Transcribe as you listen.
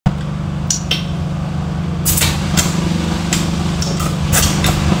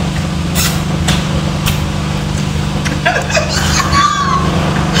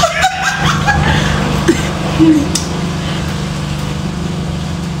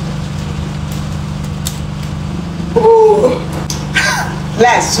Ooh.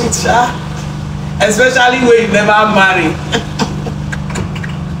 Let's switch, especially when you never marry.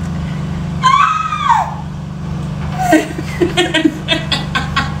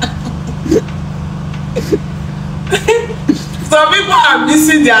 Some people are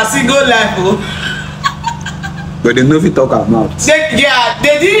missing their single life. Oh. But they know if you talk about.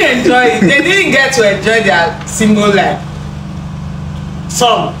 They didn't enjoy it. They didn't get to enjoy their single life.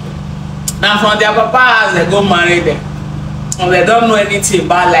 Some now from their papa house they go marry them. And they don't know anything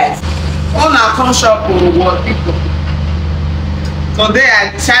about life. All our come shop for what people. Today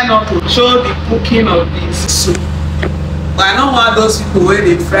I try not to show the cooking of this soup. But I don't want those people where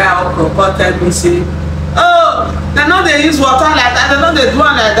they fry okro come tell me say, oh, they know they use water like that, they know they do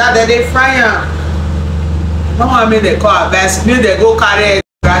it like that, then they fry am. No one make they call advice, make they go carry it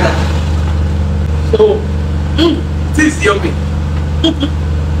rather. So this is yummy.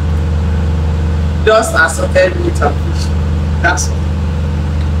 Just assorted meat and fish. That's all.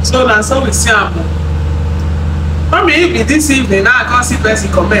 So now so we see am. For me, if this evening now I can't see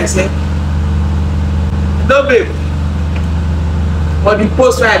person comment say, no babe. For the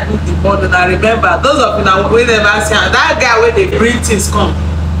post where I put the morning, I remember those of you now we never see that guy where they bring things come,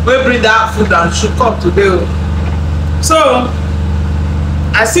 we bring that food and should come today. So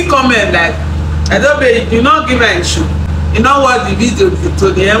I see comment like, I don't be you not give an issue. You know what the video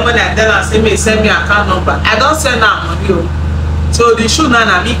to the end when I tell her say me send me account number. I don't send her money. So the shoe now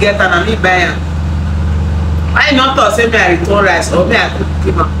na me get and na me buy am. I not thought say me I return rice or me I cook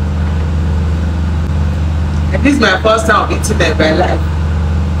give am. And this is my first time of eating in my life.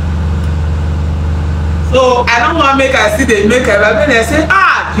 So I don't want to make I see they make ever. When they say,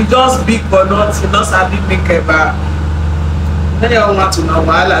 you just big for nothing, not sabi make ever. Then you want to know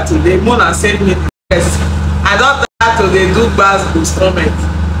wahala today. Mona send me this. I don't have to they do bad boost comment.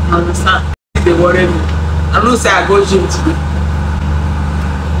 You understand? They worry me. I don't say I go gym today.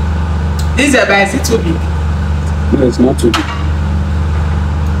 This is is it too big? No, it's not too big.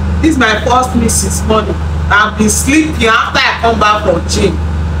 This is my first meal since morning. I've been sleeping after I come back from gym.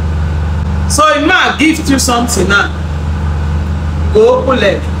 So if I gift you something now, go open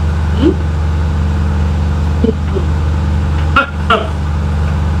leg.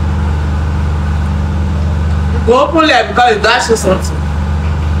 Go open leg because it dash you something.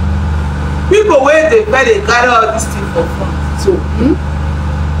 People where they carry all these things for fun. So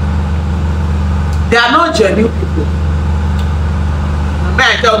they are not genuine people.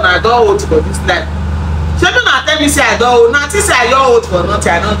 I tell you, I don't hold for this life. So don't tell me say I don't hold. Now say I don't hold for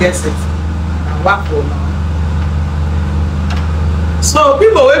nothing, I don't get it. I work for now. So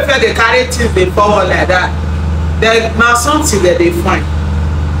people wey feel they carry things they forward like that, there na something that they find.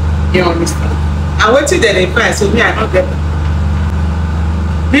 You understand? And wetin that they find, so me I don't get it.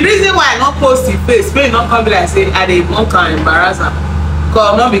 The reason why I not post the face, may not come be like say I dey mock and embarrass am,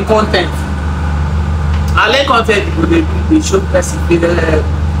 cause not be content. I like content people they show person face.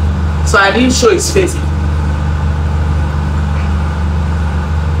 So I didn't show his face.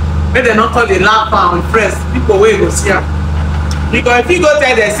 Make dem not call the laugh and friends people wey go see am. Because if you go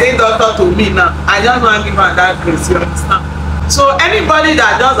tell the same doctor to me now, I just want to give am that grace, you understand? So anybody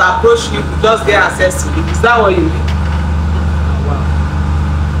that just approach you to just get access to you, is that what you need? Wow.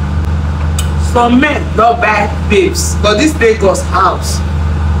 Some men don't buy babes, but this Lagos house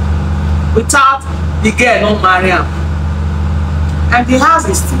without the girl not marry am. And the house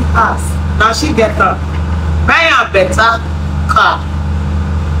is still house. Now she get her. Buy a better car.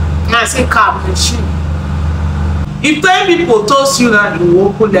 And I say car machine. If 10 people toast you now, you will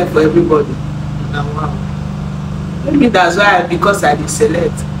open them for everybody. Now, wow. Maybe that's why, because I did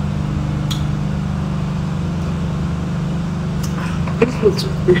select.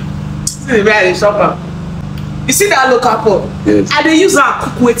 This is the way I shop. You see that local pot? Yes. And they use that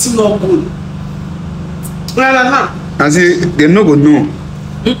cook waiting no good. And see, they no go know.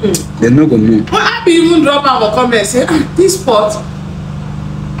 They no go know. Well, I be even drop am for comment say, this pot.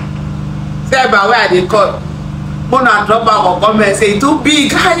 Say about where they cut. Mona drop am for comment say, too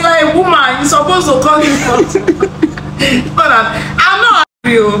big. You are a woman. You supposed to call this pot. I'm not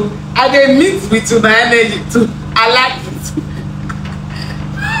angry. I dey mix with your energy too. I like it.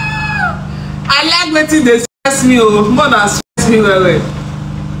 I like wetin dey stress me. Mona stress me well well.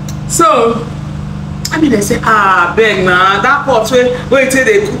 So I mean they say, beg na that pot wey take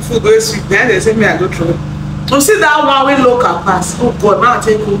dey cook food wey sweet. Then they say me I go throw. You see that one wey local pass. Oh God, now I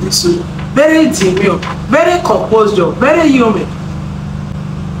take cook this soup. Very demure, very composed, very human.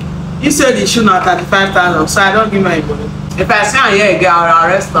 You said the shoe now 35,000, so I don't give my money. If I say I'm here again, I'll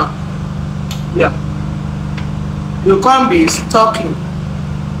arrest them. Yeah. you can't be talking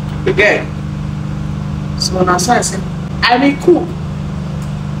again. So now so I say, I dey cook.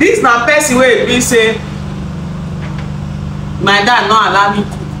 This na person wey be say my dad no allow me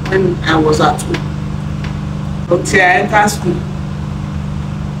cook when I was at home until I enter school.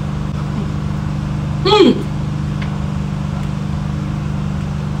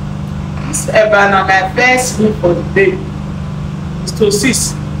 This eba na my first meal for the day. It's to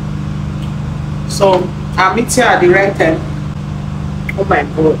 6. So I'm eating at the right time. Oh my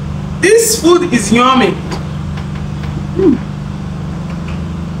god. This food is yummy.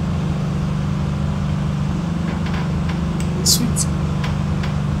 It's sweet.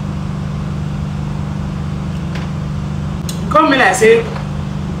 Come in, I say,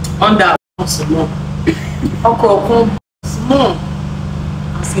 under small. Okro small.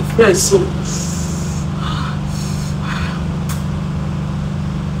 As a fresh so.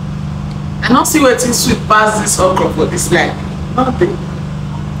 I don't see wetin sweet pass this okra for this life. Nothing.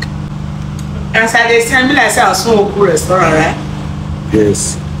 As I dey say, me like say I small okra restaurant, right?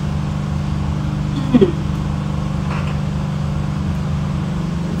 Yes.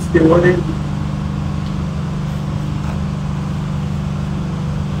 It's the one.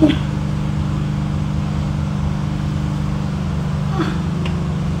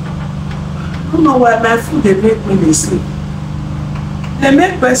 I don't know why my food they make me dey sleep. They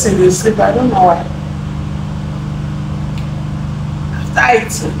make person dey sleep. I don't know why. After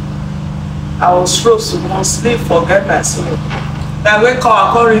eating, I was supposed to go sleep, forget myself. I wake up,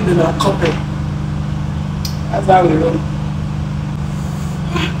 I can't read in a copy. That's how we roll.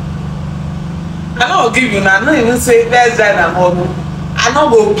 I don't give you now. I don't even say there's that I'm on. I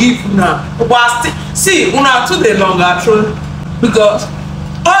don't go give you now. But I still see una too the longer throw because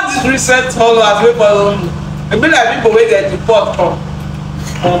all these recent followers wey follow me, e be like people wey get deport from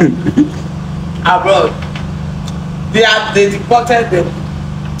abroad. They deported them.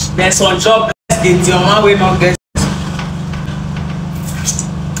 There's some job get your man wey no get.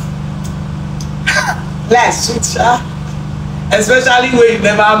 Like sweet sha, especially when you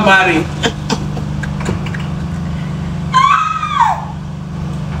never marry.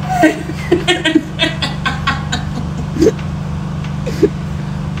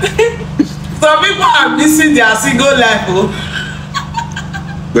 Some people are missing their single life. Oh.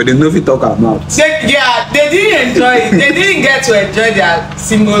 But they know if you talk about. They didn't enjoy it. They didn't get to enjoy their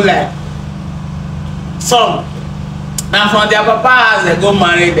single life. Some now from their papa house they go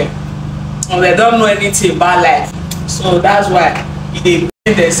marry them. And they don't know anything about life. So that's why they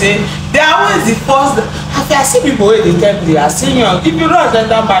say they are always the first. After I see people wey dey tell me they are senior. If you don't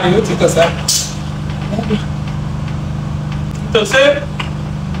enter marry, you think yourself. To say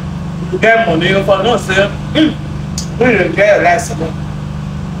you get money, you for no say you get your life today.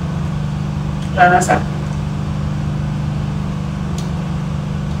 You understand?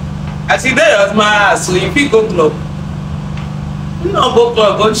 As you dey your man house, so you fit go club. You no go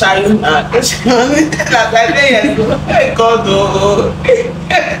club, go try you now. Like I dey here, go hey God oh.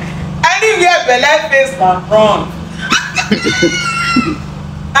 Anywhere belle face na front.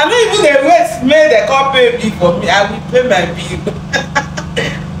 I no even dey wait make dem come pay bill for me. I will pay my bill.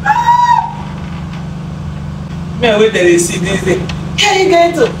 Me wey dem dey see this day. How you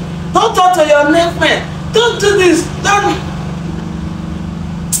going to? Don't talk to your next friend. Don't do this. Don't.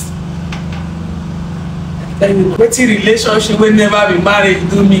 Tell you wetin relationship wey never be married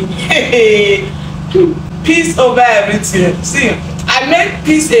do me. Peace over everything. See, I make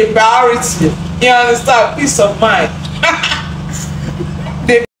peace a priority. You understand? Peace of mind.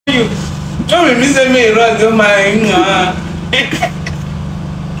 They you. Don't be missing me run your mind.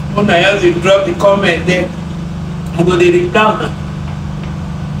 When I just dey drop the comment there, I go dey reply now.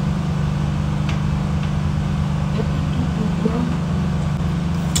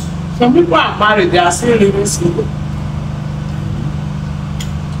 Some people are married, they are still living single.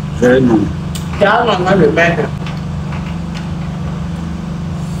 Very long. They are not remember.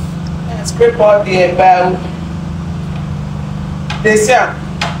 Scrape all the about. They say,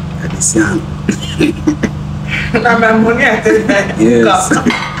 now my money I tell you. Yes.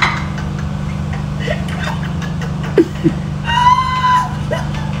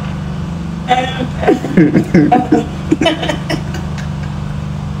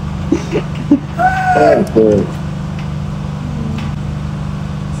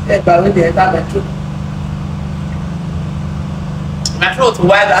 But when they enter my throat. My throat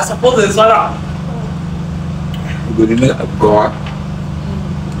wide, I suppose it's not up. Good enough, God.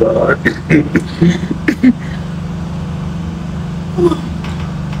 God.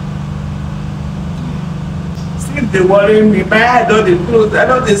 See, they worry me. My eye don't close. I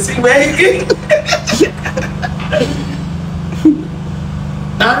don't see where he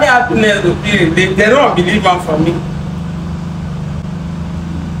Now only happiness will be they don't believe am for me.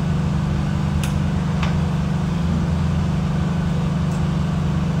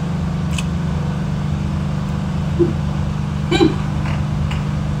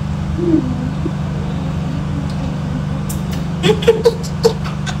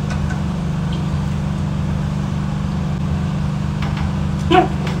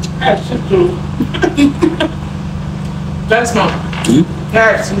 That's true. That's not.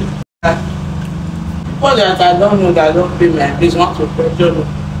 That's true. People that I don't know that don't pay my bills want to pressure me.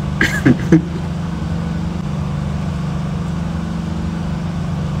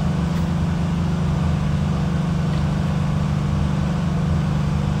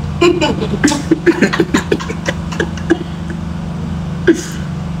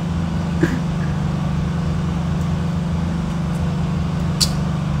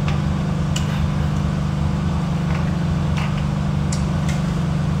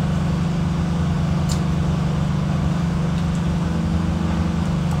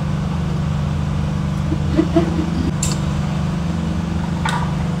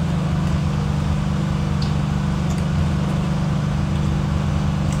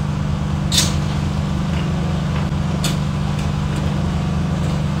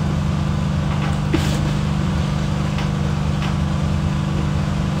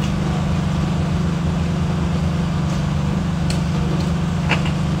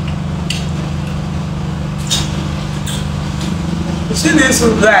 She needs to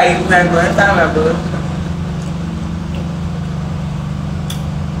dry in my brother.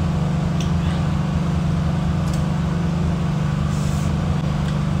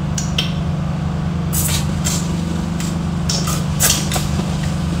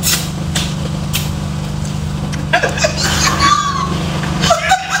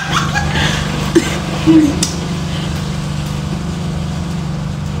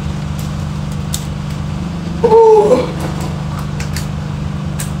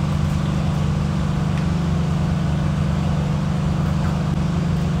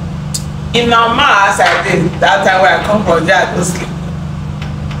 In our mass, I did that time when I come from there to sleep.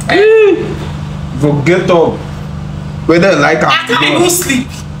 Forget up. Whether like I can't even sleep.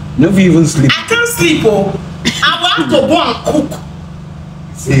 Never even sleep. I can't sleep. Oh, I will have to go and cook.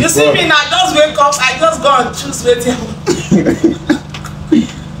 You see me now, just wake up, I just go and choose waiting.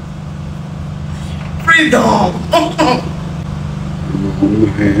 Freedom.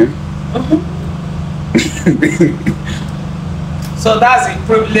 So that's a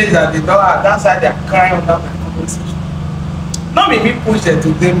privilege that they don't have. That's why they're crying under my conversation. Not me push them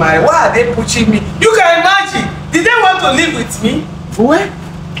to get married. Why are they pushing me? You can imagine. Did they want to live with me? What?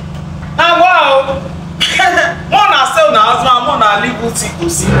 Ah, wow. One are sell now, husband, one are live with you to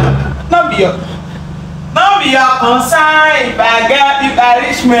see. Not be your concern. If I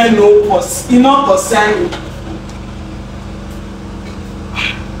reach men, no, you not concern me.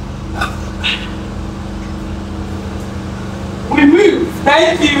 We will.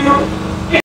 Thank you.